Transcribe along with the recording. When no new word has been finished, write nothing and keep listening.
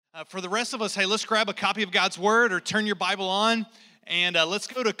For the rest of us, hey, let's grab a copy of God's Word or turn your Bible on, and let's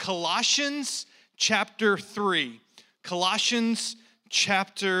go to Colossians chapter 3. Colossians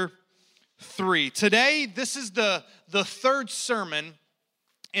chapter 3. Today, this is the third sermon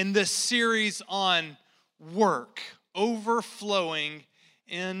in this series on work, overflowing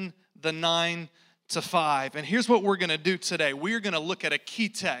in the 9 to 5. And here's what we're going to do today. We are going to look at a key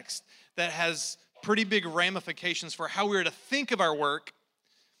text that has pretty big ramifications for how we're to think of our work,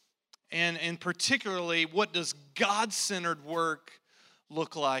 and particularly, what does God-centered work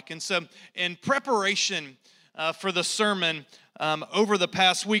look like? And so, in preparation for the sermon over the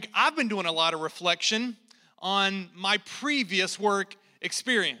past week, I've been doing a lot of reflection on my previous work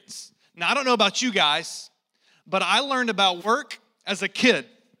experience. Now, I don't know about you guys, but I learned about work as a kid.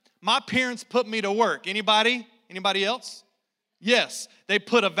 My parents put me to work. Anybody? Anybody else? Yes. They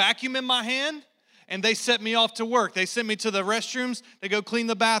put a vacuum in my hand, and they set me off to work. They sent me to the restrooms to go clean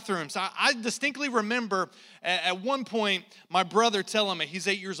the bathrooms. I distinctly remember at one point my brother telling me, he's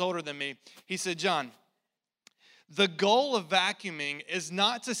 8 years older than me, he said, "John, the goal of vacuuming is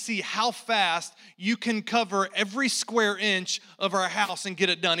not to see how fast you can cover every square inch of our house and get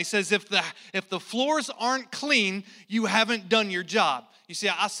it done." He says, if the floors aren't clean, you haven't done your job. You see,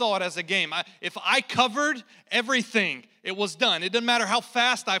 I saw it as a game. If I covered everything, it was done. It didn't matter how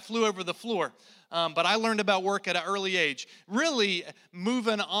fast I flew over the floor. But I learned about work at an early age. Really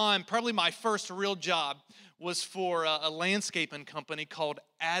moving on, probably my first real job was for a landscaping company called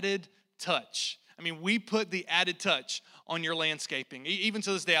Added Touch. I mean, we put the added touch on your landscaping. Even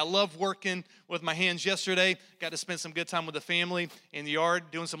to this day, I love working with my hands. Yesterday, got to spend some good time with the family in the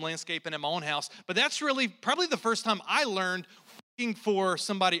yard, doing some landscaping at my own house. But that's really probably the first time I learned working for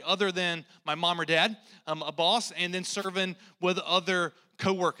somebody other than my mom or dad, a boss, and then serving with other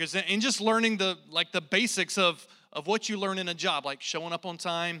coworkers, and just learning the basics of what you learn in a job, like showing up on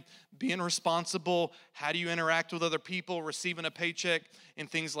time, being responsible, how do you interact with other people, receiving a paycheck, and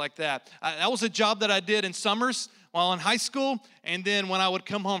things like that. That was a job that I did in summers while in high school, and then when I would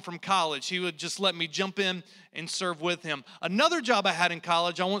come home from college, he would just let me jump in and serve with him. Another job I had in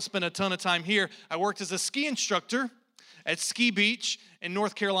college, I won't spend a ton of time here, I worked as a ski instructor at Ski Beach in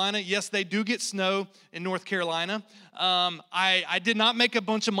North Carolina. Yes, they do get snow in North Carolina. I did not make a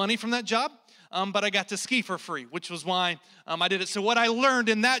bunch of money from that job, but I got to ski for free, which was why I did it. So what I learned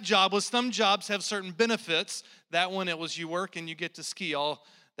in that job was some jobs have certain benefits. That one, it was you work and you get to ski all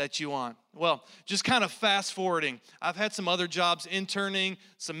that you want. Well, just kind of fast forwarding. I've had some other jobs, interning,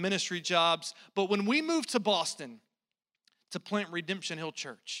 some ministry jobs. But when we moved to Boston to plant Redemption Hill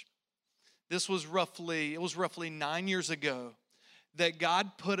Church, it was roughly 9 years ago that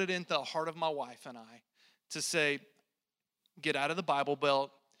God put it into the heart of my wife and I to say, get out of the Bible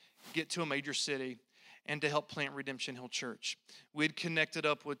Belt, get to a major city, and to help plant Redemption Hill Church. We'd connected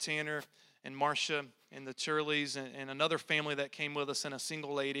up with Tanner and Marcia and the Turleys and another family that came with us and a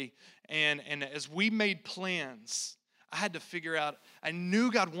single lady. And as we made plans, I had to figure out, I knew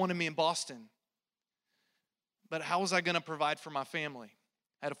God wanted me in Boston, but how was I going to provide for my family?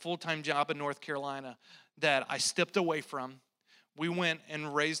 I had a full-time job in North Carolina that I stepped away from. We went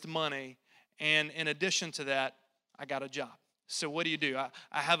and raised money, and in addition to that, I got a job. So what do?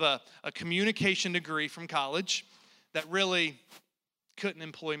 I have a communication degree from college that really couldn't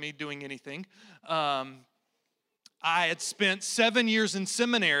employ me doing anything. I had spent 7 years in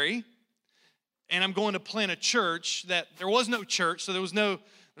seminary, and I'm going to plant a church that there was no church, so there's no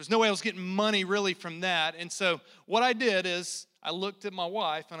way I was getting money really from that. And so what I did is I looked at my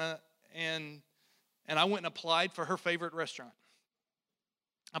wife and I went and applied for her favorite restaurant.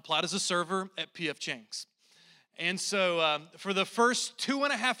 I applied as a server at P.F. Chang's. And so for the first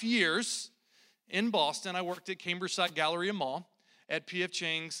 2.5 years in Boston, I worked at Cambridgeside Galleria Mall at P.F.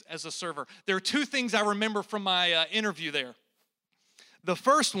 Chang's as a server. There are two things I remember from my interview there. The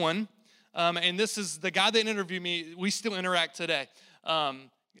first one, and this is the guy that interviewed me, we still interact today.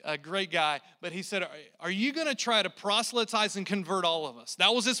 A great guy, but he said, "Are you going to try to proselytize and convert all of us?"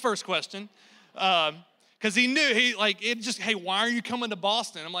 That was his first question, because he knew hey, why are you coming to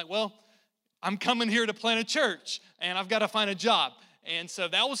Boston? I'm like, well, I'm coming here to plant a church, and I've got to find a job. And so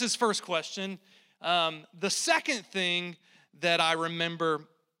that was his first question. The second thing that I remember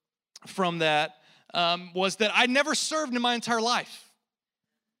from that was that I never served in my entire life.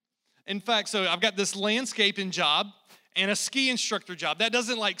 In fact, so I've got this landscaping job and a ski instructor job. That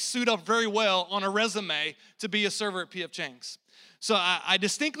doesn't suit up very well on a resume to be a server at P.F. Chang's. So I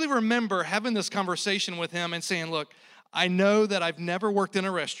distinctly remember having this conversation with him and saying, look, I know that I've never worked in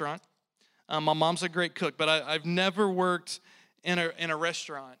a restaurant. My mom's a great cook, but I've never worked in a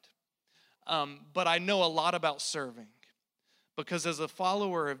restaurant. But I know a lot about serving. Because as a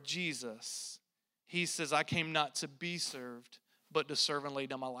follower of Jesus, he says, I came not to be served, but to serve and lay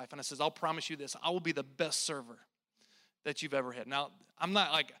down my life. And I says, I'll promise you this, I will be the best server that you've ever had. Now, I'm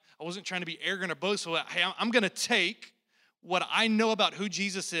not like, I wasn't trying to be arrogant or boastful. Hey, I'm going to take what I know about who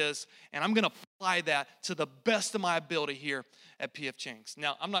Jesus is, and I'm going to apply that to the best of my ability here at P.F. Chang's.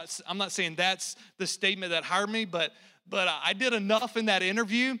 Now, I'm not saying that's the statement that hired me, but I did enough in that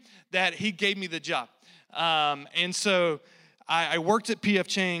interview that he gave me the job. And so I worked at P.F.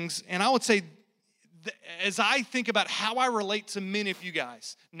 Chang's, and I would say, as I think about how I relate to many of you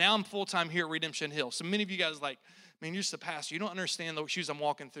guys, now I'm full-time here at Redemption Hill. So many of you guys like, man, you're just a pastor. You don't understand the shoes I'm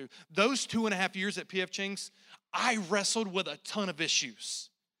walking through. Those 2.5 years at P.F. Chang's, I wrestled with a ton of issues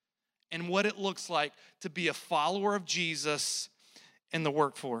and what it looks like to be a follower of Jesus in the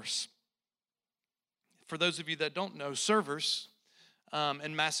workforce. For those of you that don't know, servers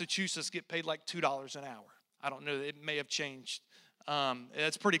in Massachusetts get paid like $2 an hour. I don't know, it may have changed.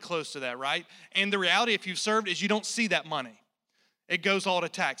 It's pretty close to that, right? And the reality, if you've served, is you don't see that money. It goes all to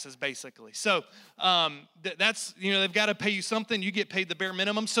taxes, basically. So that's, they've got to pay you something. You get paid the bare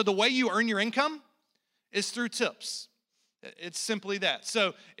minimum. So the way you earn your income is through tips. It's simply that.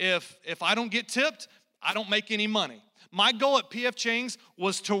 So if I don't get tipped, I don't make any money. My goal at P.F. Chang's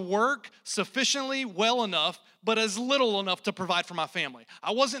was to work sufficiently well enough, but as little enough to provide for my family.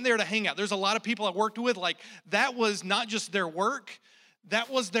 I wasn't there to hang out. There's a lot of people I worked with, like that was not just their work, that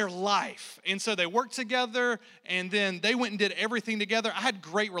was their life. And so they worked together, and then they went and did everything together. I had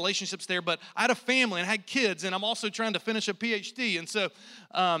great relationships there, but I had a family and I had kids, and I'm also trying to finish a PhD. And so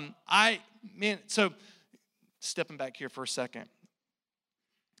so stepping back here for a second.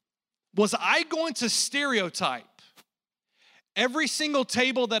 Was I going to stereotype every single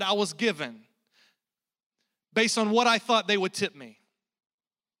table that I was given based on what I thought they would tip me?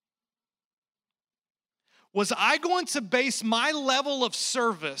 Was I going to base my level of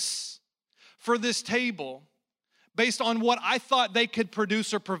service for this table based on what I thought they could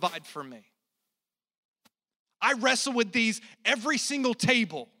produce or provide for me? I wrestle with these every single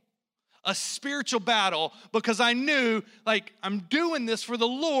table, a spiritual battle, because I knew, like, I'm doing this for the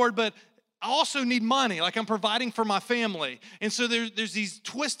Lord, but I also need money, like I'm providing for my family. And so there's these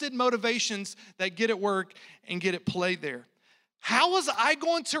twisted motivations that get at work and get at play there. How was I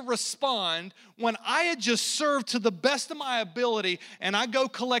going to respond when I had just served to the best of my ability and I go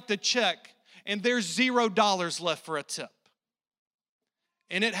collect a check and there's $0 left for a tip?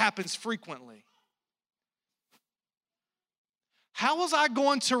 And it happens frequently. How was I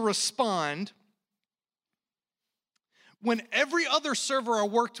going to respond when every other server I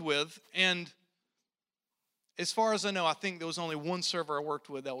worked with, and as far as I know, I think there was only one server I worked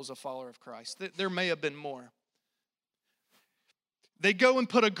with that was a follower of Christ. There may have been more. They go and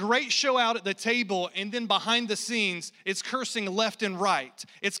put a great show out at the table, and then behind the scenes, it's cursing left and right.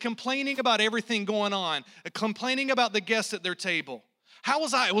 It's complaining about everything going on, complaining about the guests at their table. How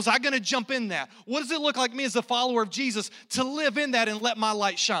was I? Was I going to jump in that? What does it look like me as a follower of Jesus to live in that and let my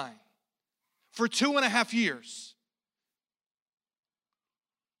light shine? For 2.5 years.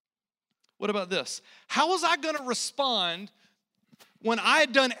 What about this? How was I going to respond when I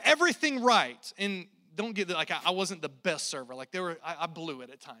had done everything right? And don't get that, like I wasn't the best server. Like I blew it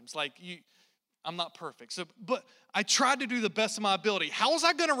at times. I'm not perfect. But I tried to do the best of my ability. How was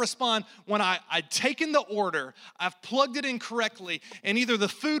I going to respond when I'd taken the order, I've plugged it in correctly, and either the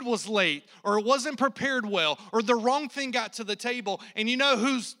food was late, or it wasn't prepared well, or the wrong thing got to the table, and you know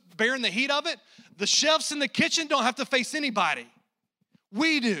who's bearing the heat of it? The chefs in the kitchen don't have to face anybody.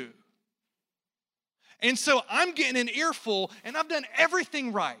 We do. And so I'm getting an earful, and I've done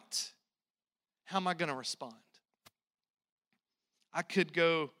everything right. How am I going to respond? I could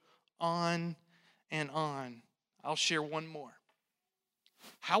go on and on. I'll share one more.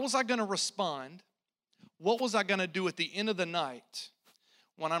 How was I going to respond? What was I going to do at the end of the night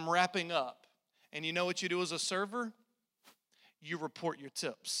when I'm wrapping up? And you know what you do as a server? You report your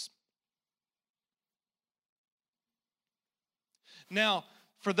tips. Now,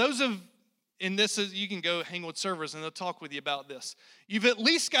 for those of, and this is, you can go hang with servers and they'll talk with you about this. You've at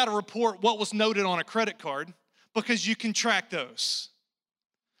least got to report what was noted on a credit card because you can track those.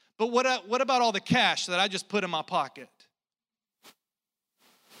 But what about all the cash that I just put in my pocket?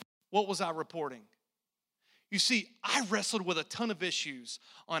 What was I reporting? You see, I wrestled with a ton of issues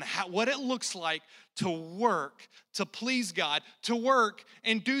on what it looks like to work, to please God, to work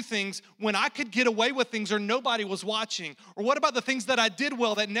and do things when I could get away with things or nobody was watching. Or what about the things that I did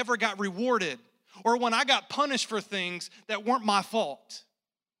well that never got rewarded? Or when I got punished for things that weren't my fault?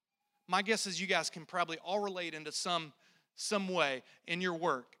 My guess is you guys can probably all relate into some way in your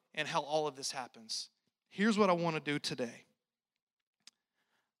work and how all of this happens. Here's what I want to do today.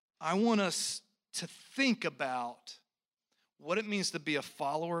 I want us to think about what it means to be a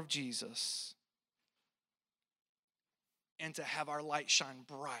follower of Jesus and to have our light shine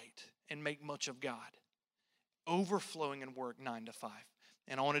bright and make much of God, overflowing in work 9 to 5.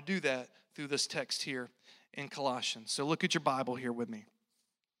 And I want to do that through this text here in Colossians. So look at your Bible here with me.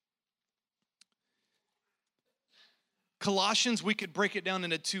 Colossians, we could break it down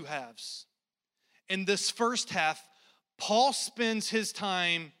into two halves. In this first half, Paul spends his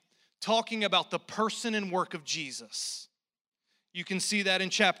time talking about the person and work of Jesus. You can see that in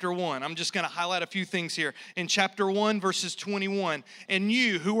chapter 1. I'm just going to highlight a few things here. In chapter 1, verses 21, and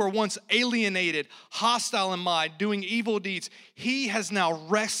you who were once alienated, hostile in mind, doing evil deeds, he has now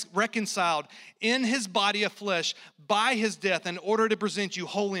reconciled in his body of flesh by his death in order to present you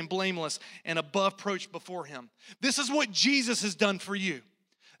holy and blameless and above reproach before him. This is what Jesus has done for you.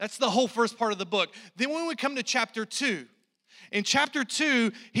 That's the whole first part of the book. Then when we come to chapter 2, in chapter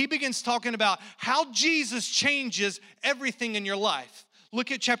 2, he begins talking about how Jesus changes everything in your life.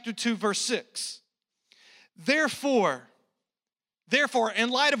 Look at chapter 2, verse 6. Therefore, in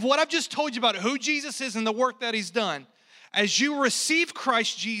light of what I've just told you about who Jesus is and the work that he's done, as you receive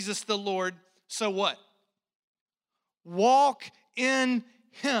Christ Jesus the Lord, so what? Walk in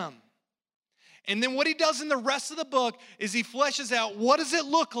him. And then what he does in the rest of the book is he fleshes out what does it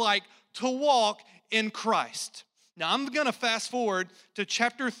look like to walk in Christ. Now, I'm going to fast forward to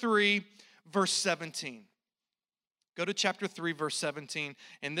chapter 3, verse 17. Go to chapter 3, verse 17,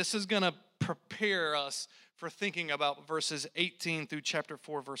 and this is going to prepare us for thinking about verses 18 through chapter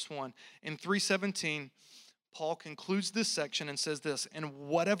 4, verse 1. In 3:17, Paul concludes this section and says this, and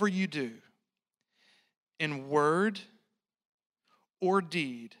whatever you do, in word or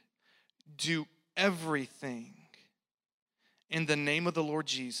deed, do everything in the name of the Lord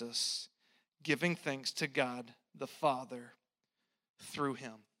Jesus, giving thanks to God the Father through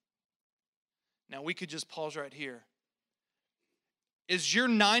him. Now we could just pause right here. Is your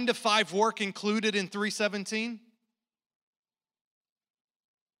 9 to 5 work included in 3:17?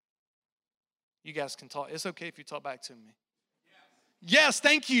 You guys can talk. It's okay if you talk back to me. Yes,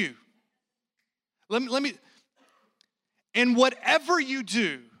 thank you. Let me. And whatever you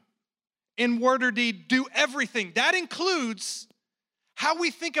do, in word or deed, do everything. That includes how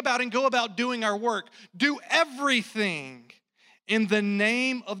we think about and go about doing our work. Do everything in the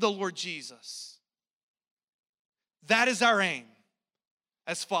name of the Lord Jesus. That is our aim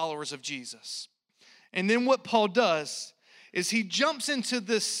as followers of Jesus. And then what Paul does is he jumps into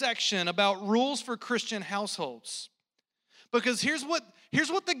this section about rules for Christian households. Because here's what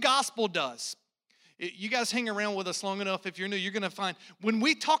the gospel does. You guys hang around with us long enough, if you're new, you're going to find when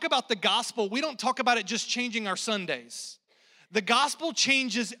we talk about the gospel, we don't talk about it just changing our Sundays. The gospel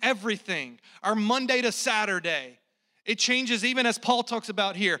changes everything, our Monday to Saturday. It changes even as Paul talks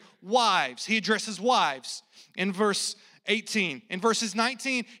about here, wives. He addresses wives in verse 18. In verses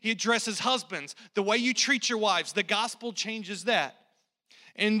 19, he addresses husbands. The way you treat your wives, the gospel changes that.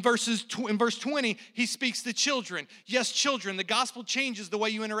 In verse 20, he speaks to children. Yes, children, the gospel changes the way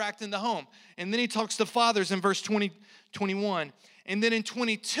you interact in the home. And then he talks to fathers in verse 21. And then in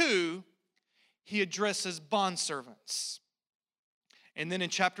 22, he addresses bondservants. And then in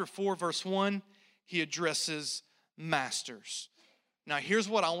chapter 4, verse 1, he addresses masters. Now, here's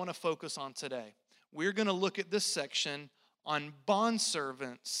what I want to focus on today. We're going to look at this section on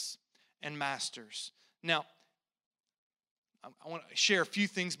bondservants and masters. Now, I want to share a few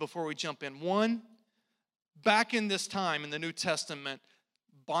things before we jump in. One, back in this time in the New Testament,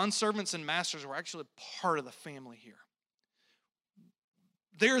 bondservants and masters were actually part of the family here.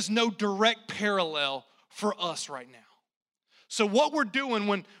 There is no direct parallel for us right now. So what we're doing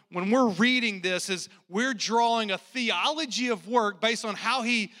when we're reading this is we're drawing a theology of work based on how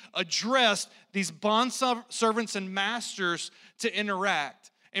he addressed these bondservants and masters to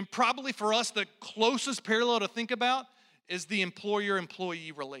interact. And probably for us, the closest parallel to think about is the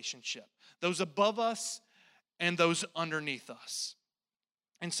employer-employee relationship. Those above us and those underneath us.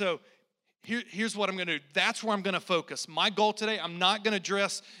 And so here's what I'm going to do. That's where I'm going to focus. My goal today, I'm not going to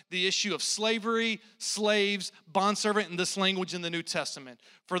address the issue of slavery, slaves, bondservant in this language in the New Testament.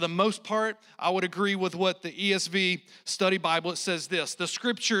 For the most part, I would agree with what the ESV Study Bible, it says this: the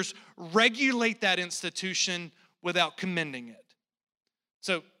scriptures regulate that institution without commending it.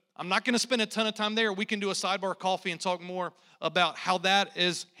 So I'm not going to spend a ton of time there. We can do a sidebar coffee and talk more about how that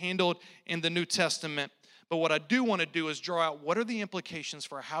is handled in the New Testament. But what I do want to do is draw out what are the implications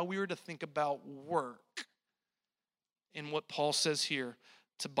for how we are to think about work in what Paul says here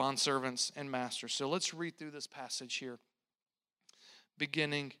to bondservants and masters. So let's read through this passage here,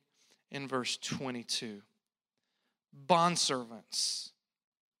 beginning in verse 22. Bondservants,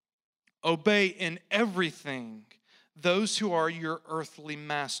 Obey in everything those who are your earthly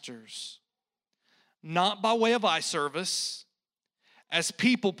masters, not by way of eye service, as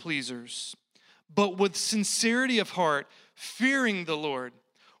people pleasers, but with sincerity of heart, fearing the Lord.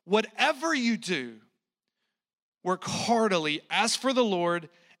 Whatever you do, work heartily as for the Lord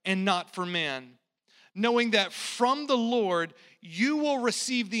and not for men, knowing that from the Lord you will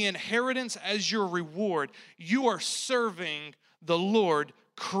receive the inheritance as your reward. You are serving the Lord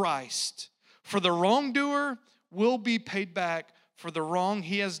Christ. For the wrongdoer will be paid back for the wrong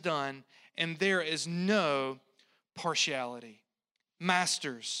he has done, and there is no partiality.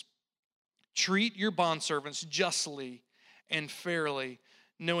 Masters, treat your bondservants justly and fairly,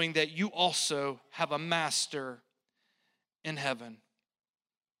 knowing that you also have a master in heaven.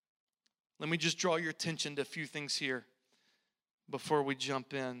 Let me just draw your attention to a few things here before we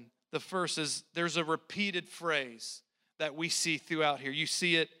jump in. The first is there's a repeated phrase that we see throughout here. You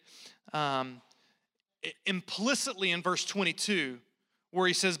see it implicitly in verse 22, where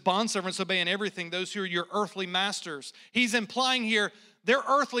he says, bondservants, obey in everything those who are your earthly masters. He's implying here they're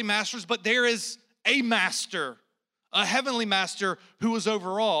earthly masters, but there is a master, a heavenly master who is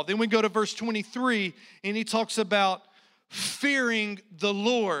over all. Then we go to verse 23, and he talks about fearing the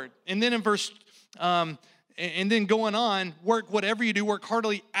Lord. And then in and then going on, work whatever you do, work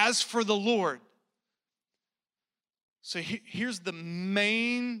heartily as for the Lord. So here's the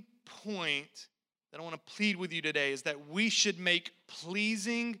main point that I want to plead with you today, is that we should make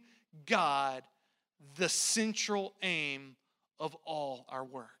pleasing God the central aim of all our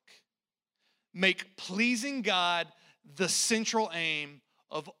work. Make pleasing God the central aim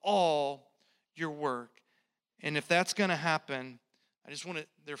of all your work. And if that's going to happen,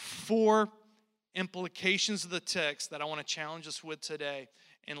 there are 4 implications of the text that I want to challenge us with today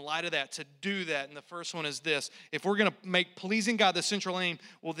in light of that, to do that. And the first one is this: if we're going to make pleasing God the central aim,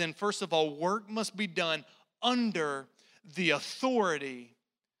 well then first of all, work must be done under the authority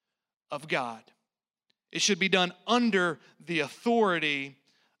of God. It should be done under the authority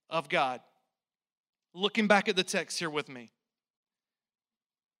of God. Looking back at the text here with me.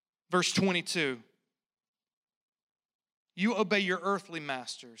 Verse 22. You obey your earthly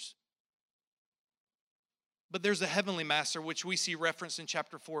masters. But there's a heavenly master, which we see referenced in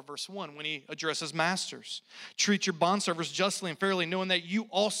chapter 4, verse 1, when he addresses masters. Treat your bondservants justly and fairly, knowing that you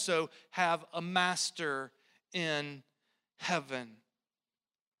also have a master in heaven.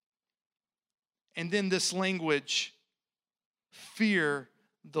 And then this language, fear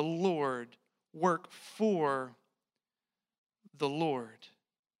the Lord, work for the Lord.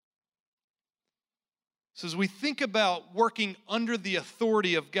 So as we think about working under the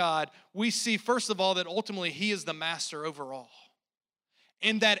authority of God, we see, first of all, that ultimately He is the master over all.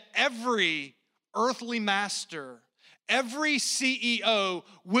 And that every earthly master, every CEO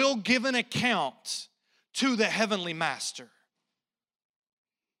will give an account to the heavenly master.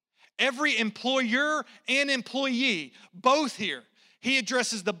 Every employer and employee, both here, He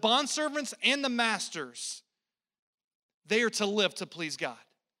addresses the bondservants and the masters. They are to live to please God.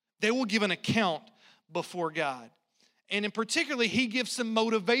 They will give an account before God. And in particular, He gives some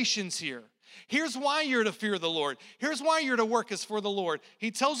motivations here. Here's why you're to fear the Lord. Here's why you're to work as for the Lord.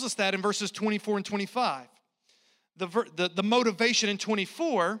 He tells us that in verses 24 and 25. The motivation in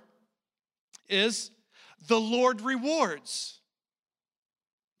 24 is the Lord rewards.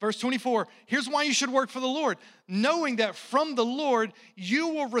 Verse 24, here's why you should work for the Lord, knowing that from the Lord you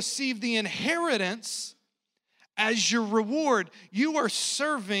will receive the inheritance as your reward. You are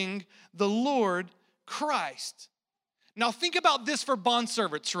serving the Lord Christ. Now think about this for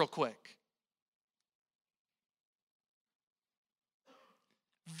bondservants real quick.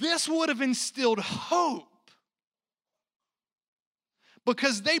 This would have instilled hope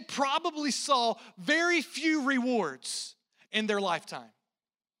because they probably saw very few rewards in their lifetime.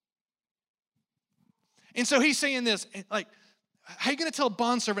 And so he's saying this, like, how are you going to tell a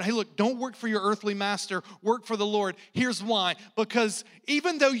bondservant, hey, look, don't work for your earthly master, work for the Lord? Here's why. Because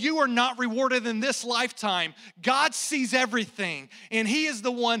even though you are not rewarded in this lifetime, God sees everything, and He is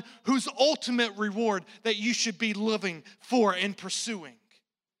the one whose ultimate reward that you should be living for and pursuing.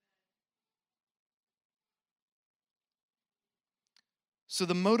 So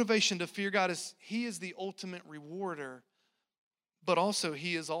the motivation to fear God is He is the ultimate rewarder, but also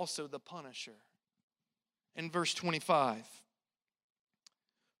He is also the punisher. In verse 25,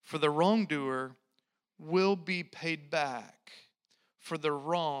 for the wrongdoer will be paid back for the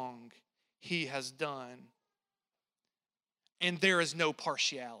wrong he has done, and there is no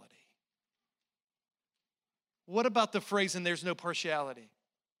partiality. What about the phrase, and there's no partiality?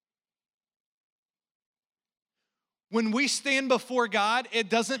 When we stand before God, it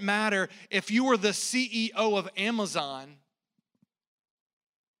doesn't matter if you were the CEO of Amazon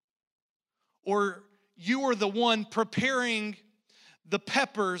or you were the one preparing the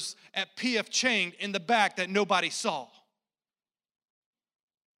peppers at P.F. Chang in the back that nobody saw.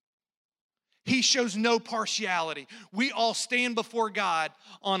 He shows no partiality. We all stand before God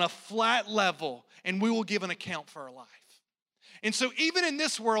on a flat level, and we will give an account for our life. And so even in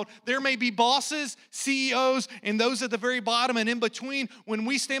this world, there may be bosses, CEOs, and those at the very bottom and in between. When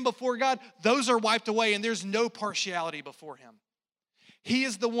we stand before God, those are wiped away, and there's no partiality before him. He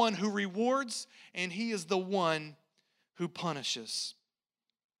is the one who rewards, and he is the one who punishes.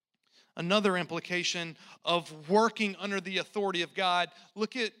 Another implication of working under the authority of God,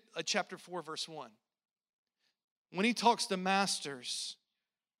 look at chapter 4, verse 1. When he talks to masters,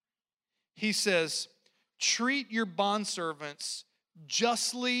 he says, treat your bondservants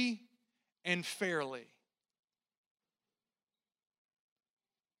justly and fairly.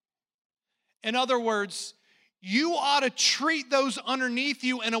 In other words, you ought to treat those underneath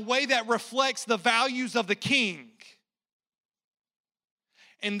you in a way that reflects the values of the king.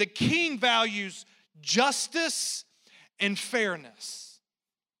 And the king values justice and fairness.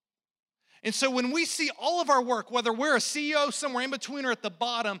 And so when we see all of our work, whether we're a CEO somewhere in between or at the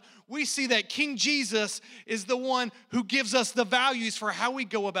bottom, we see that King Jesus is the one who gives us the values for how we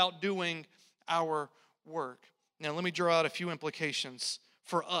go about doing our work. Now, let me draw out a few implications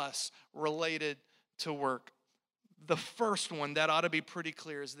for us related to work. The first one that ought to be pretty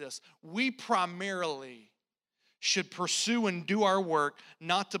clear is this: we primarily should pursue and do our work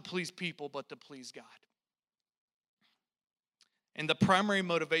not to please people, but to please God. And the primary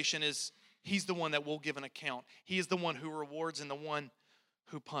motivation is he's the one that will give an account. He is the one who rewards and the one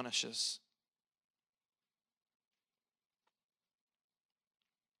who punishes.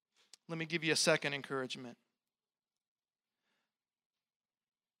 Let me give you a second encouragement.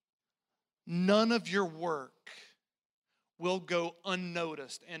 None of your work will go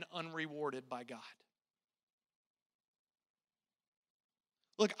unnoticed and unrewarded by God.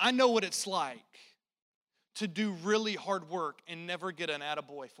 Look, I know what it's like to do really hard work and never get an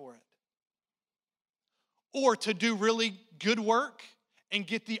attaboy for it. Or to do really good work and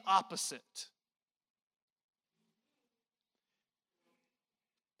get the opposite.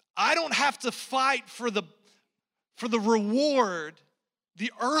 I don't have to fight for the reward,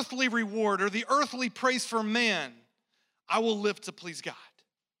 the earthly reward or the earthly praise for man. I will live to please God.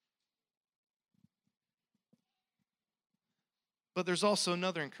 But there's also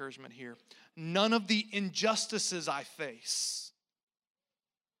another encouragement here. None of the injustices I face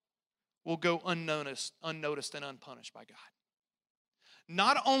will go unnoticed and unpunished by God.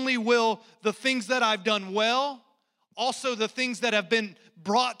 Not only will the things that I've done well, also the things that have been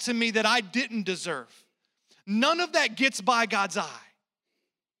brought to me that I didn't deserve. None of that gets by God's eye.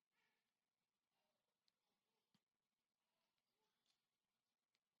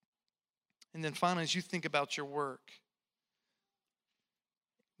 And then finally, as you think about your work,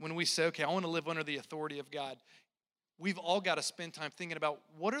 when we say, okay, I want to live under the authority of God, we've all got to spend time thinking about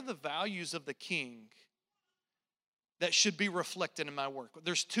what are the values of the king that should be reflected in my work.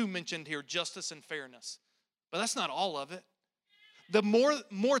 There's two mentioned here, justice and fairness. But that's not all of it. The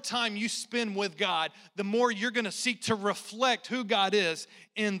more time you spend with God, the more you're going to seek to reflect who God is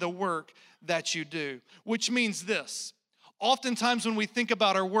in the work that you do. Which means this. Oftentimes when we think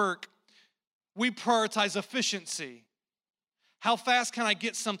about our work, we prioritize efficiency. How fast can I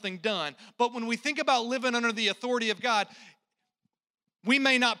get something done? But when we think about living under the authority of God, we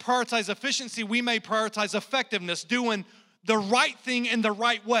may not prioritize efficiency, we may prioritize effectiveness, doing the right thing in the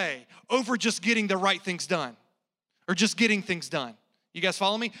right way over just getting the right things done or just getting things done. You guys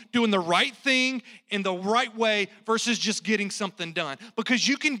follow me? Doing the right thing in the right way versus just getting something done. Because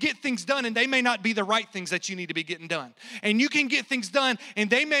you can get things done and they may not be the right things that you need to be getting done. And you can get things done and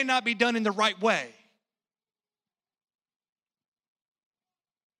they may not be done in the right way.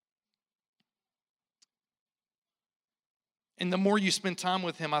 And the more you spend time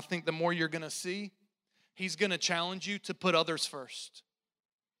with him, I think the more you're going to see he's going to challenge you to put others first.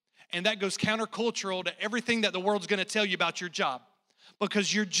 And that goes countercultural to everything that the world's going to tell you about your job.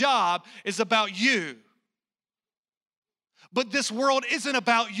 Because your job is about you. But this world isn't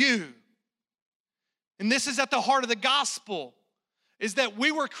about you. And this is at the heart of the gospel, is that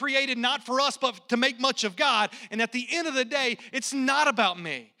we were created not for us, but to make much of God. And at the end of the day, it's not about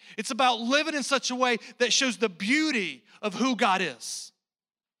me. It's about living in such a way that shows the beauty of who God is.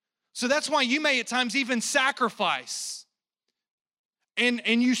 So that's why you may at times even sacrifice and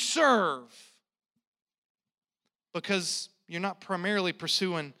you serve, because you're not primarily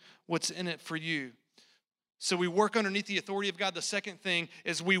pursuing what's in it for you. So we work underneath the authority of God. The second thing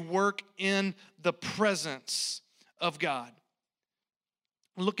is we work in the presence of God.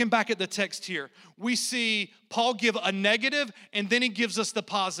 Looking back at the text here, we see Paul give a negative and then he gives us the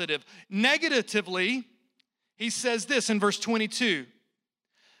positive. Negatively, he says this in verse 22,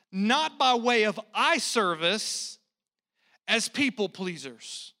 not by way of eye service as people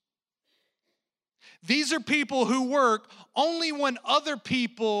pleasers. These are people who work only when other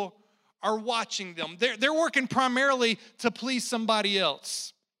people are watching them. They're working primarily to please somebody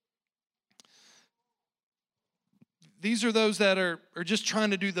else. These are those that are just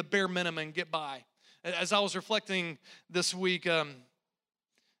trying to do the bare minimum and get by. As I was reflecting this week, I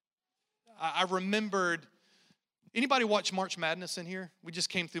remembered, anybody watch March Madness in here? We just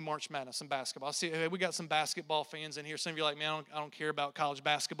came through March Madness in basketball. I see we got some basketball fans in here. Some of you are like, man, I don't care about college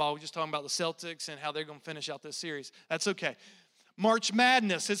basketball. We're just talking about the Celtics and how they're going to finish out this series. That's okay. March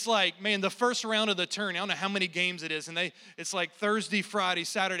Madness, it's like, man, the first round of the tourney, I don't know how many games it is, and it's like Thursday, Friday,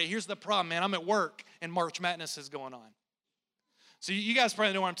 Saturday. Here's the problem, man. I'm at work, and March Madness is going on. So you guys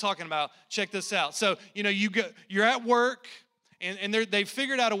probably know what I'm talking about. Check this out. So, you're at work, and they've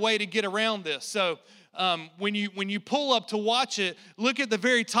figured out a way to get around this. So when you pull up to watch it, look at the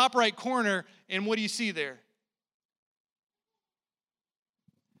very top right corner, and what do you see there?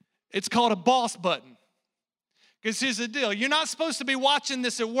 It's called a boss button. Because here's the deal. You're not supposed to be watching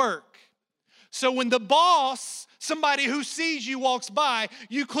this at work. So when the boss, somebody who sees you walks by,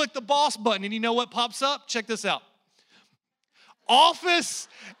 you click the boss button, and you know what pops up? Check this out. Office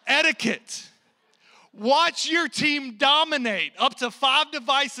etiquette. Watch your team dominate up to 5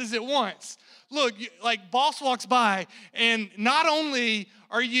 devices at once. Look, like boss walks by, and not only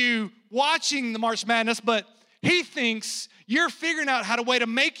are you watching the March Madness, but he thinks you're figuring out how to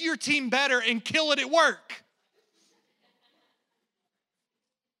make your team better and kill it at work.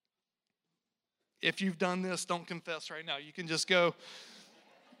 If you've done this, don't confess right now. You can just go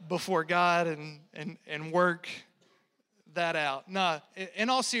before God and work that out. Nah, in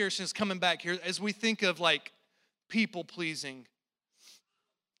all seriousness, coming back here, as we think of like people pleasing,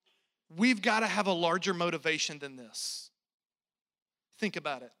 we've got to have a larger motivation than this. Think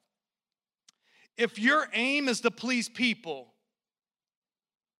about it. If your aim is to please people,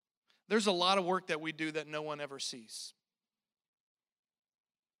 there's a lot of work that we do that no one ever sees.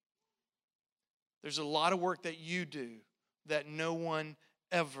 There's a lot of work that you do that no one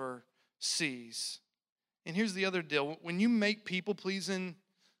ever sees. And here's the other deal. When you make people pleasing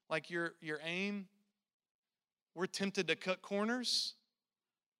like your aim, we're tempted to cut corners,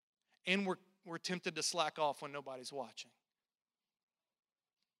 and we're tempted to slack off when nobody's watching.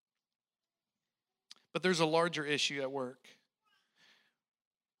 But there's a larger issue at work.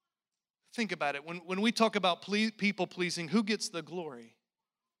 Think about it. When we talk about people pleasing, who gets the glory?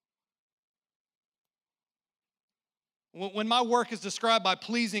 When my work is described by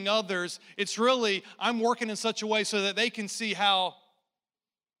pleasing others, it's really, I'm working in such a way so that they can see how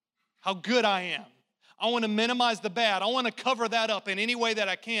good I am. I want to minimize the bad. I want to cover that up in any way that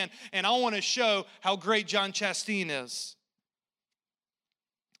I can, and I want to show how great John Chastain is.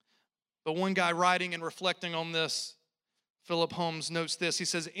 But one guy writing and reflecting on this, Philip Holmes, notes this. He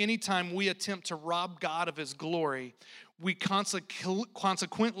says, anytime we attempt to rob God of his glory, we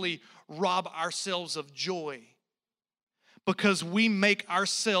consequently rob ourselves of joy, because we make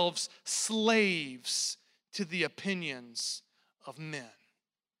ourselves slaves to the opinions of men.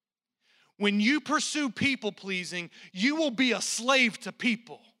 When you pursue people pleasing, you will be a slave to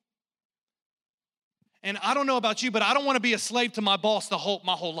people. And I don't know about you, but I don't want to be a slave to my boss my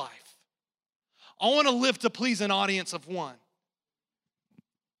whole life. I want to live to please an audience of one.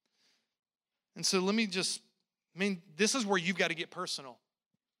 And so this is where you've got to get personal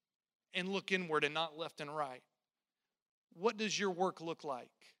and look inward and not left and right. What does your work look like?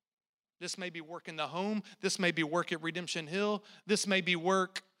 This may be work in the home. This may be work at Redemption Hill. This may be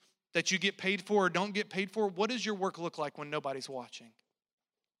work that you get paid for or don't get paid for. What does your work look like when nobody's watching?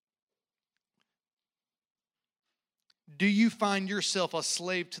 Do you find yourself a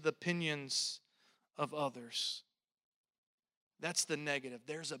slave to the opinions of others? That's the negative.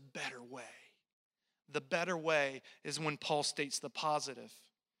 There's a better way. The better way is when Paul states the positive.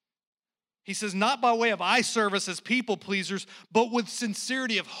 He says, not by way of eye service as people pleasers, but with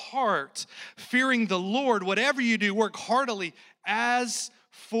sincerity of heart, fearing the Lord. Whatever you do, work heartily as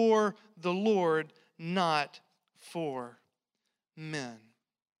for the Lord, not for men.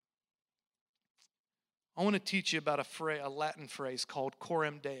 I want to teach you about a Latin phrase called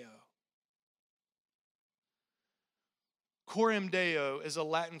coram Deo. Coram Deo is a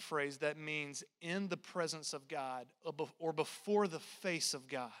Latin phrase that means in the presence of God or before the face of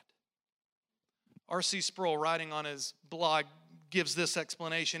God. R.C. Sproul, writing on his blog, gives this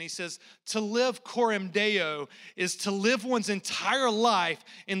explanation. He says, to live coram Deo is to live one's entire life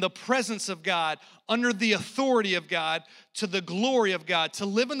in the presence of God, under the authority of God, to the glory of God. To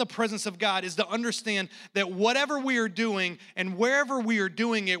live in the presence of God is to understand that whatever we are doing and wherever we are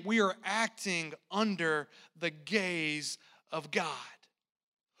doing it, we are acting under the gaze of God.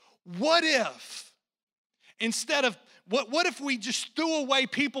 What if, instead of, what if we just threw away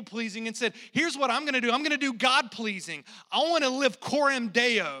people-pleasing and said, here's what I'm going to do. I'm going to do God-pleasing. I want to live coram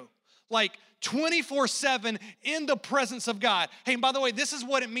Deo, like 24/7 in the presence of God. Hey, and by the way, this is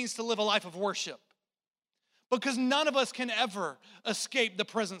what it means to live a life of worship, because none of us can ever escape the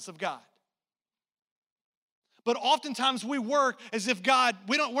presence of God. But oftentimes we work as if God,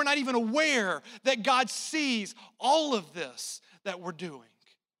 we're not even aware that God sees all of this that we're doing.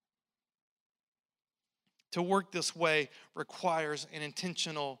 To work this way requires an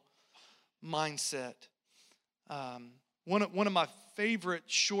intentional mindset. One of my favorite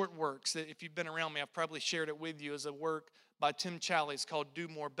short works, that if you've been around me, I've probably shared it with you, is a work by Tim Challies called Do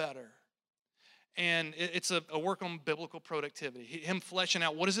More Better. And it's a work on biblical productivity, him fleshing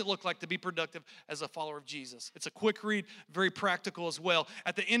out what does it look like to be productive as a follower of Jesus. It's a quick read, very practical as well.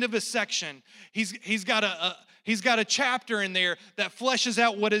 At the end of his section, he's got a chapter in there that fleshes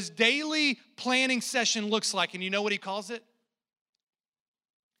out what his daily planning session looks like. And you know what he calls it?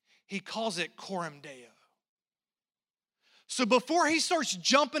 He calls it coram Deo. So before he starts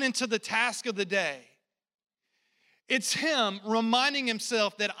jumping into the task of the day, it's him reminding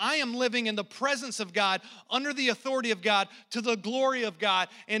himself that I am living in the presence of God, under the authority of God, to the glory of God.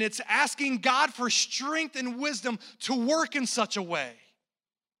 And it's asking God for strength and wisdom to work in such a way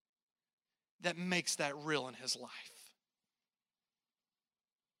that makes that real in his life.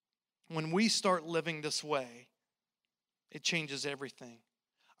 When we start living this way, it changes everything.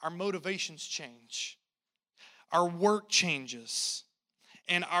 Our motivations change. Our work changes.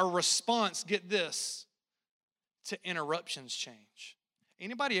 And our response, get this, to interruptions change.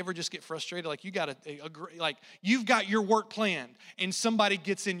 Anybody ever just get frustrated? Like you've got your work planned and somebody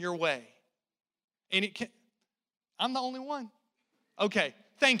gets in your way. And I'm the only one. Okay,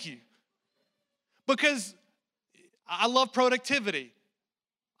 thank you. Because I love productivity.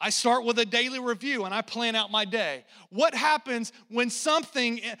 I start with a daily review and I plan out my day. What happens when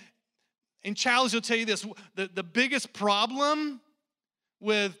something, and Charles will tell you this, the biggest problem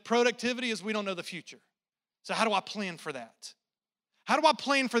with productivity is we don't know the future. So how do I plan for that? How do I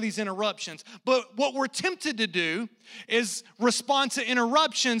plan for these interruptions? But what we're tempted to do is respond to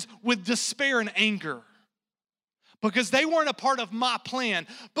interruptions with despair and anger, because they weren't a part of my plan.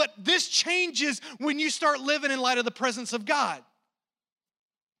 But this changes when you start living in light of the presence of God.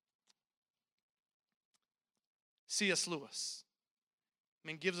 C.S. Lewis,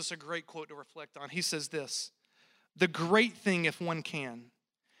 gives us a great quote to reflect on. He says this: the great thing, if one can,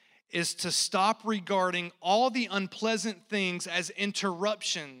 is to stop regarding all the unpleasant things as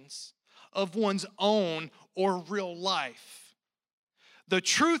interruptions of one's own or real life. The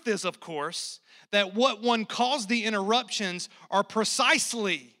truth is, of course, that what one calls the interruptions are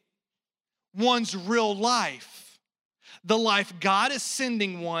precisely one's real life, the life God is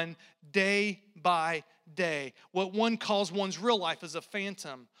sending one day by day. What one calls one's real life is a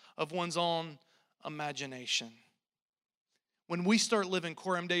phantom of one's own imagination. When we start living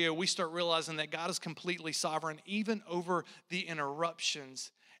coram Deo, we start realizing that God is completely sovereign, even over the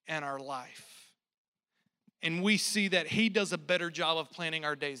interruptions in our life. And we see that He does a better job of planning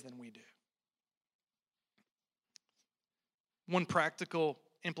our days than we do. One practical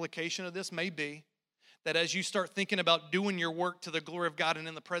implication of this may be that as you start thinking about doing your work to the glory of God and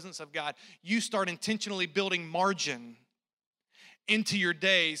in the presence of God, you start intentionally building margin into your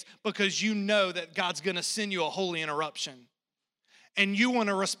days, because you know that God's going to send you a holy interruption. And you want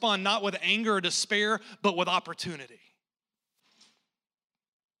to respond not with anger or despair, but with opportunity.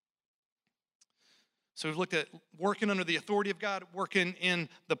 So we've looked at working under the authority of God, working in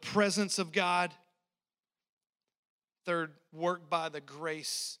the presence of God. Third, work by the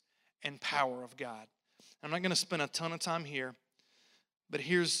grace and power of God. I'm not going to spend a ton of time here, but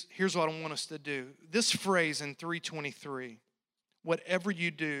here's what I want us to do. This phrase in 3:23, whatever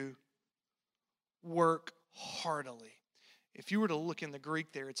you do, work heartily. If you were to look in the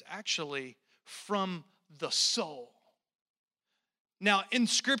Greek there, it's actually from the soul. Now, in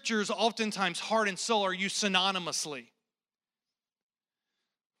scriptures, oftentimes heart and soul are used synonymously.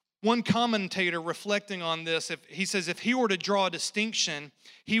 One commentator reflecting on this, he says if he were to draw a distinction,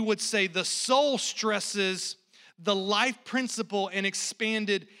 he would say the soul stresses the life principle and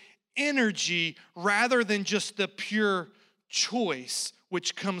expanded energy rather than just the pure choice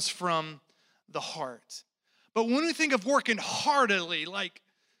which comes from the heart. But when we think of working heartily, like,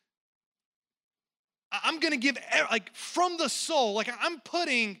 I'm going to give, like, from the soul, like, I'm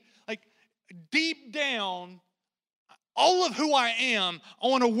putting, like, deep down, all of who I am, I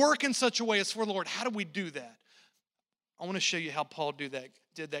want to work in such a way as for the Lord. How do we do that? I want to show you how Paul did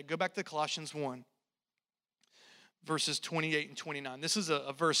that. Go back to Colossians 1, verses 28 and 29. This is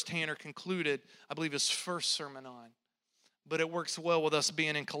a verse Tanner concluded, I believe, his first sermon on. But it works well with us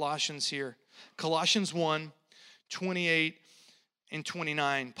being in Colossians here. Colossians 1, 28 and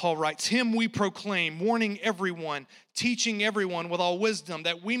 29, Paul writes, "Him we proclaim, warning everyone, teaching everyone with all wisdom,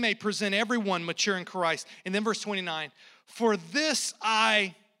 that we may present everyone mature in Christ." And then verse 29, "For this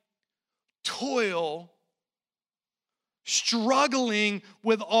I toil, struggling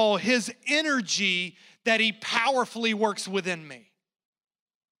with all his energy that he powerfully works within me."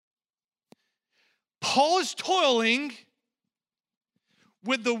 Paul is toiling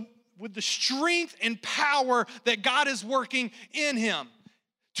with the strength and power that God is working in him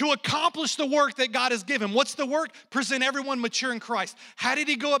to accomplish the work that God has given. What's the work? Present everyone mature in Christ. How did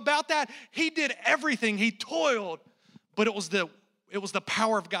he go about that? He did everything. He toiled, but it was the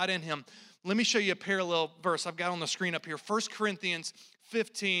power of God in him. Let me show you a parallel verse I've got on the screen up here. 1 Corinthians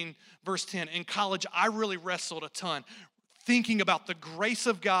 15, verse 10. In college, I really wrestled a ton thinking about the grace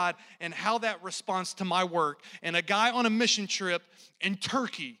of God and how that responds to my work. And a guy on a mission trip in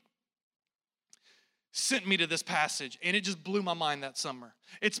Turkey sent me to this passage, and it just blew my mind that summer.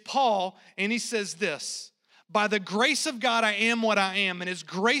 It's Paul, and he says this: "By the grace of God I am what I am, and his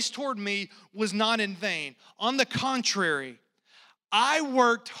grace toward me was not in vain. On the contrary, I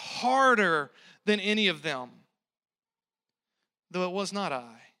worked harder than any of them, though it was not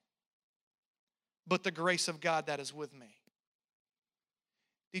I, but the grace of God that is with me."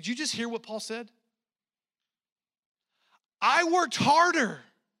 Did you just hear what Paul said? I worked harder,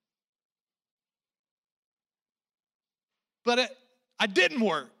 but I didn't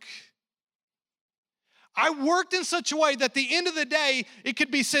work. I worked in such a way that at the end of the day, it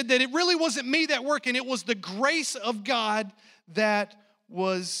could be said that it really wasn't me that worked, and it was the grace of God that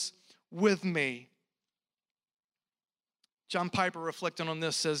was with me. John Piper, reflecting on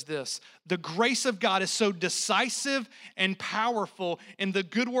this, says this: "The grace of God is so decisive and powerful in the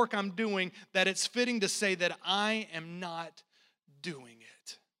good work I'm doing that it's fitting to say that I am not doing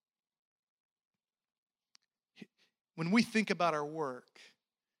it." When we think about our work,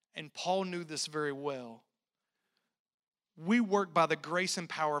 and Paul knew this very well, we work by the grace and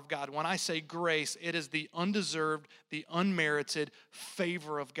power of God. When I say grace, it is the undeserved, the unmerited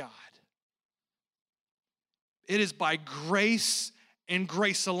favor of God. It is by grace and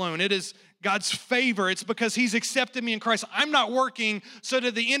grace alone. It is God's favor. It's because he's accepted me in Christ. I'm not working so that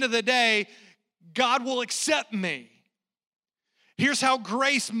at the end of the day, God will accept me. Here's how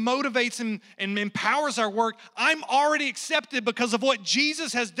grace motivates and empowers our work. I'm already accepted because of what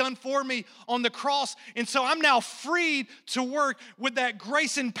Jesus has done for me on the cross. And so I'm now freed to work with that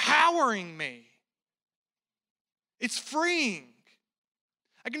grace empowering me. It's freeing.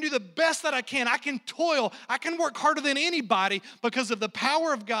 I can do the best that I can. I can toil. I can work harder than anybody because of the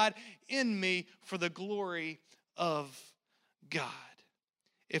power of God in me for the glory of God.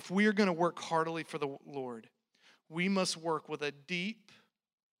 If we are going to work heartily for the Lord, we must work with a deep,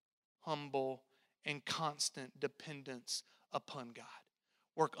 humble, and constant dependence upon God.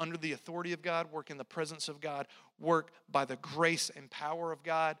 Work under the authority of God, work in the presence of God, work by the grace and power of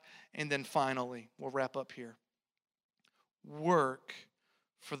God, and then finally, we'll wrap up here. Work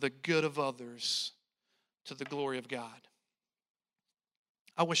for the good of others to the glory of God.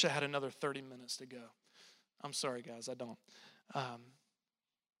 I wish I had another 30 minutes to go. I'm sorry, guys, I don't.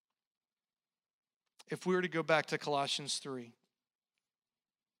 If we were to go back to Colossians 3,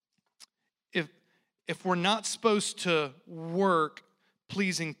 if we're not supposed to work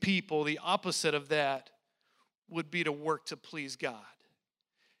pleasing people, the opposite of that would be to work to please God.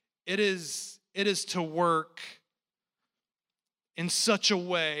 It is to work in such a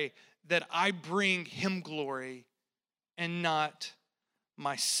way that I bring him glory and not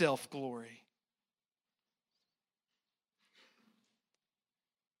myself glory.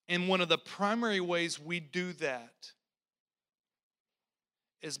 And one of the primary ways we do that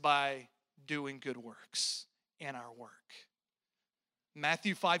is by doing good works in our work.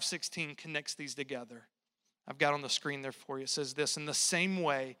 Matthew 5:16 connects these together. I've got on the screen there for you. It says this: "In the same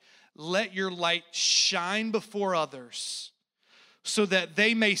way, let your light shine before others, so that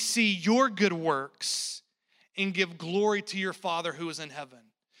they may see your good works and give glory to your Father who is in heaven."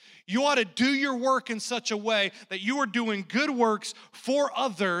 You ought to do your work in such a way that you are doing good works for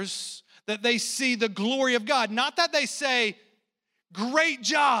others, that they see the glory of God. Not that they say, "Great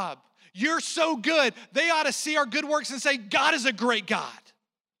job, You're so good. They ought to see our good works and say, God is a great God.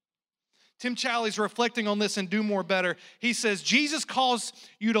 Tim Challies reflecting on this and Do More Better. He says, Jesus calls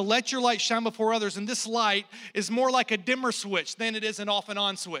you to let your light shine before others, and this light is more like a dimmer switch than it is an off and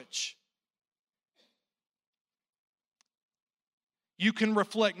on switch. You can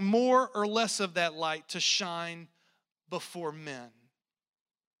reflect more or less of that light to shine before men.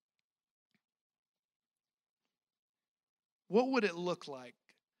 What would it look like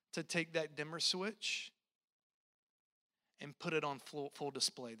to take that dimmer switch and put it on full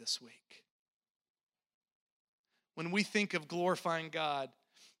display this week? When we think of glorifying God,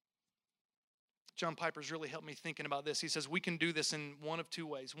 John Piper's really helped me thinking about this. He says we can do this in one of two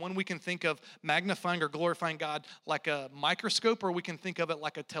ways. One, we can think of magnifying or glorifying God like a microscope, or we can think of it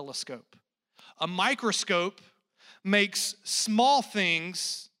like a telescope. A microscope makes small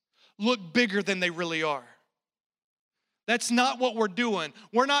things look bigger than they really are. That's not what we're doing.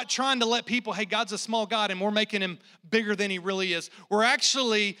 We're not trying to let people, hey, God's a small God, and we're making him bigger than he really is. We're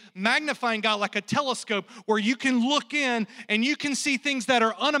actually magnifying God like a telescope where you can look in and you can see things that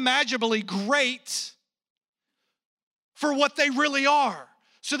are unimaginably great for what they really are.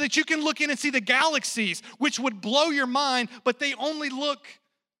 So that you can look in and see the galaxies, which would blow your mind, but they only look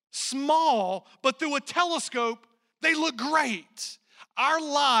small, but through a telescope, they look great. Our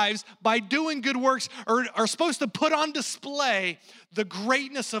lives, by doing good works, are supposed to put on display the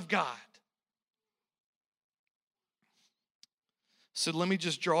greatness of God. So let me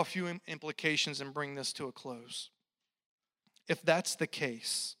just draw a few implications and bring this to a close. If that's the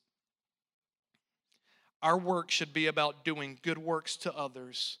case, our work should be about doing good works to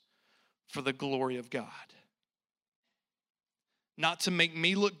others for the glory of God. Not to make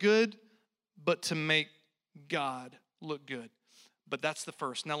me look good, but to make God look good. But that's the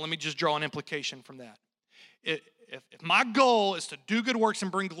first. Now let me just draw an implication from that. If my goal is to do good works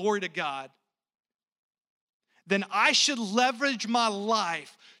and bring glory to God, then I should leverage my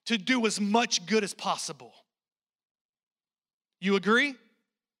life to do as much good as possible. You agree?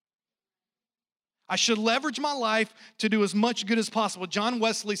 I should leverage my life to do as much good as possible. John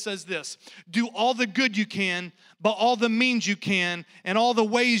Wesley says this: do all the good you can, by all the means you can, and all the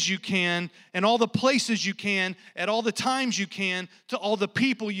ways you can, and all the places you can, at all the times you can, to all the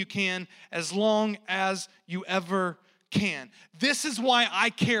people you can, as long as you ever can. This is why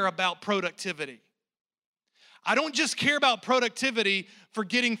I care about productivity. I don't just care about productivity for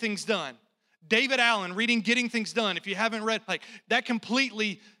getting things done. David Allen, reading Getting Things Done, if you haven't read, like that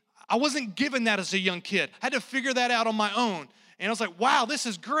completely, I wasn't given that as a young kid. I had to figure that out on my own. And I was like, wow, this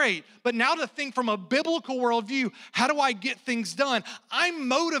is great. But now to think from a biblical worldview, how do I get things done? I'm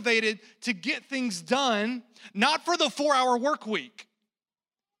motivated to get things done, not for the 4-hour work week.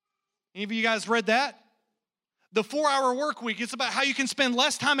 Any of you guys read that? The 4-hour work week, it's about how you can spend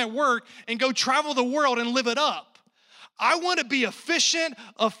less time at work and go travel the world and live it up. I want to be efficient,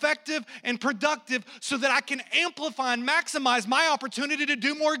 effective, and productive so that I can amplify and maximize my opportunity to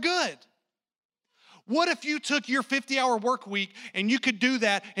do more good. What if you took your 50-hour work week and you could do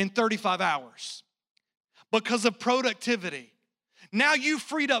that in 35 hours because of productivity? Now you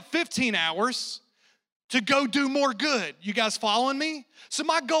freed up 15 hours to go do more good. You guys following me? So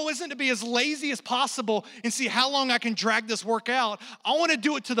my goal isn't to be as lazy as possible and see how long I can drag this work out. I want to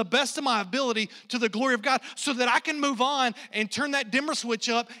do it to the best of my ability, to the glory of God, so that I can move on and turn that dimmer switch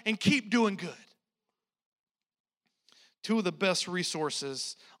up and keep doing good. Two of the best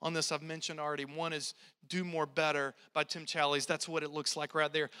resources on this I've mentioned already. One is Do More Better by Tim Challies. That's what it looks like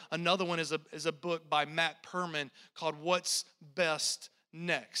right there. Another one is a book by Matt Perman called What's Best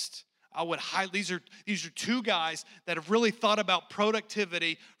Next. I would highlight, these are two guys that have really thought about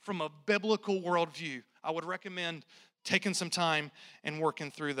productivity from a biblical worldview. I would recommend taking some time and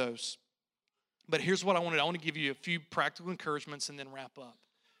working through those. But here's what I want to give you a few practical encouragements and then wrap up.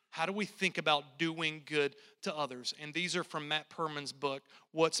 How do we think about doing good to others? And these are from Matt Perman's book,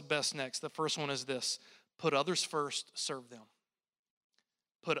 What's Best Next. The first one is this: put others first, serve them.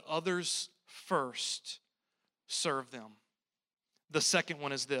 Put others first, serve them. The second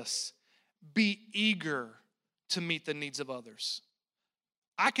one is this: be eager to meet the needs of others.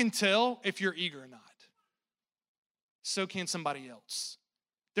 I can tell if you're eager or not. So can somebody else.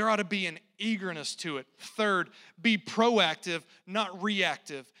 There ought to be an eagerness to it. Third, be proactive, not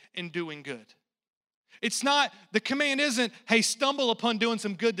reactive in doing good. It's not, the command isn't, hey, stumble upon doing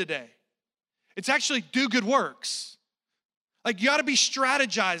some good today. It's actually do good works. Like you ought to be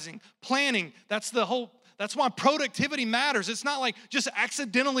strategizing, planning. That's why productivity matters. It's not like just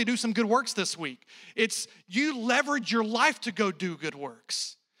accidentally do some good works this week. It's you leverage your life to go do good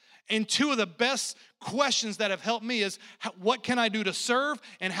works. And two of the best questions that have helped me is, what can I do to serve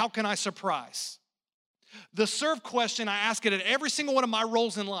and how can I surprise? The serve question, I ask it at every single one of my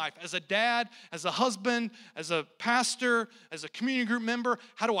roles in life. As a dad, as a husband, as a pastor, as a community group member,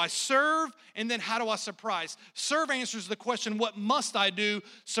 how do I serve? And then how do I surprise? Serve answers the question, what must I do?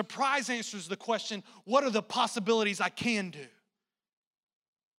 Surprise answers the question, what are the possibilities I can do?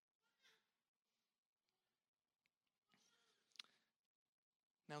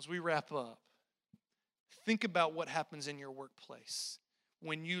 Now, as we wrap up, think about what happens in your workplace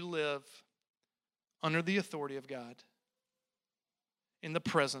when you live under the authority of God, in the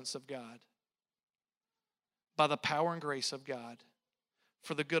presence of God, by the power and grace of God,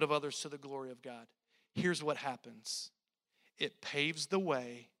 for the good of others to the glory of God. Here's what happens. It paves the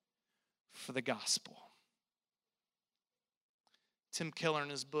way for the gospel. Tim Keller, in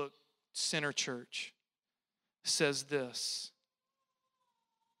his book, Center Church, says this: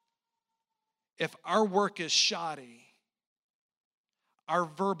 if our work is shoddy, our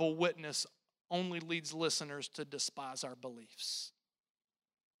verbal witness only leads listeners to despise our beliefs.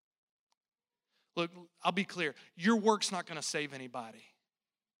 Look, I'll be clear. Your work's not going to save anybody.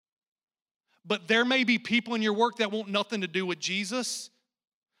 But there may be people in your work that want nothing to do with Jesus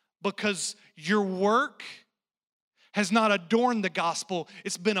because your work has not adorned the gospel.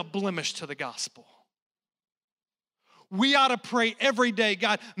 It's been a blemish to the gospel. We ought to pray every day,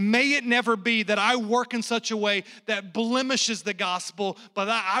 God, may it never be that I work in such a way that blemishes the gospel, but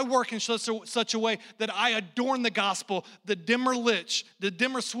I work in such a way that I adorn the gospel. The dimmer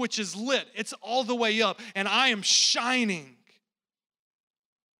switch is lit. It's all the way up, and I am shining.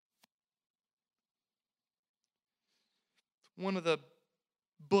 One of the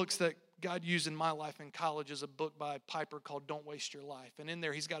books that God used in my life in college is a book by Piper called Don't Waste Your Life. And in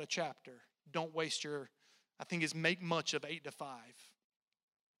there, he's got a chapter, Don't Waste Your, I think it's Make Much of 8 to 5.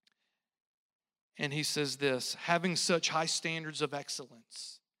 And he says this: having such high standards of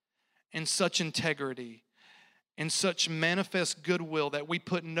excellence and such integrity and such manifest goodwill that we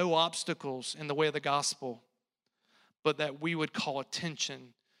put no obstacles in the way of the gospel, but that we would call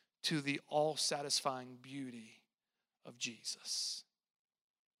attention to the all-satisfying beauty of Jesus.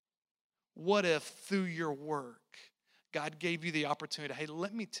 What if through your work, God gave you the opportunity, hey,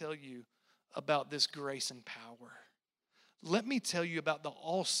 let me tell you about this grace and power. Let me tell you about the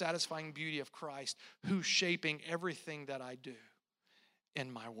all-satisfying beauty of Christ who's shaping everything that I do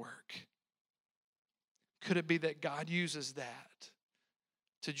in my work. Could it be that God uses that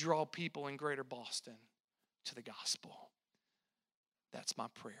to draw people in Greater Boston to the gospel? That's my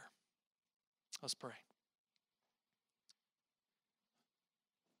prayer. Let's pray.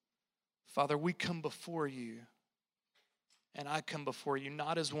 Father, we come before you, and I come before you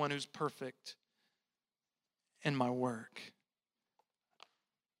not as one who's perfect in my work.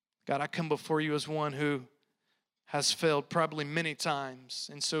 God, I come before you as one who has failed probably many times,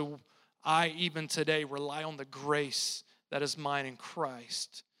 and so I even today rely on the grace that is mine in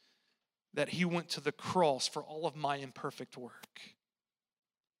Christ, that he went to the cross for all of my imperfect work.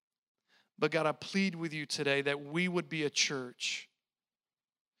 But God, I plead with you today that we would be a church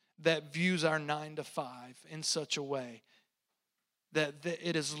that views our 9 to 5 in such a way that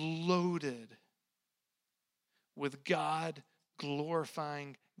it is loaded with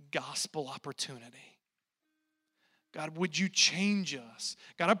God-glorifying gospel opportunity. God, would you change us?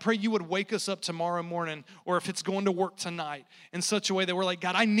 God, I pray you would wake us up tomorrow morning, or if it's going to work tonight, in such a way that we're like,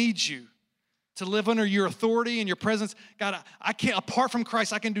 God, I need you to live under your authority and your presence. God, I can't, apart from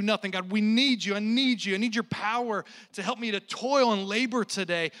Christ, I can do nothing. God, we need you. I need you. I need your power to help me to toil and labor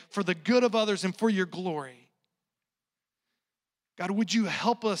today for the good of others and for your glory. God, would you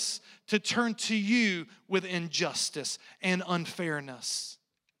help us to turn to you with injustice and unfairness?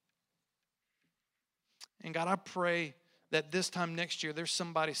 And God, I pray that this time next year, there's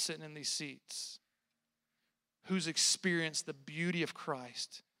somebody sitting in these seats who's experienced the beauty of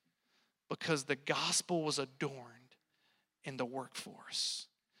Christ because the gospel was adorned in the workforce.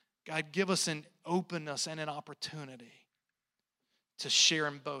 God, give us an openness and an opportunity to share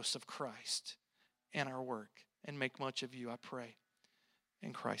and boast of Christ in our work and make much of you, I pray.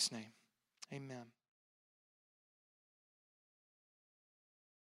 In Christ's name, amen.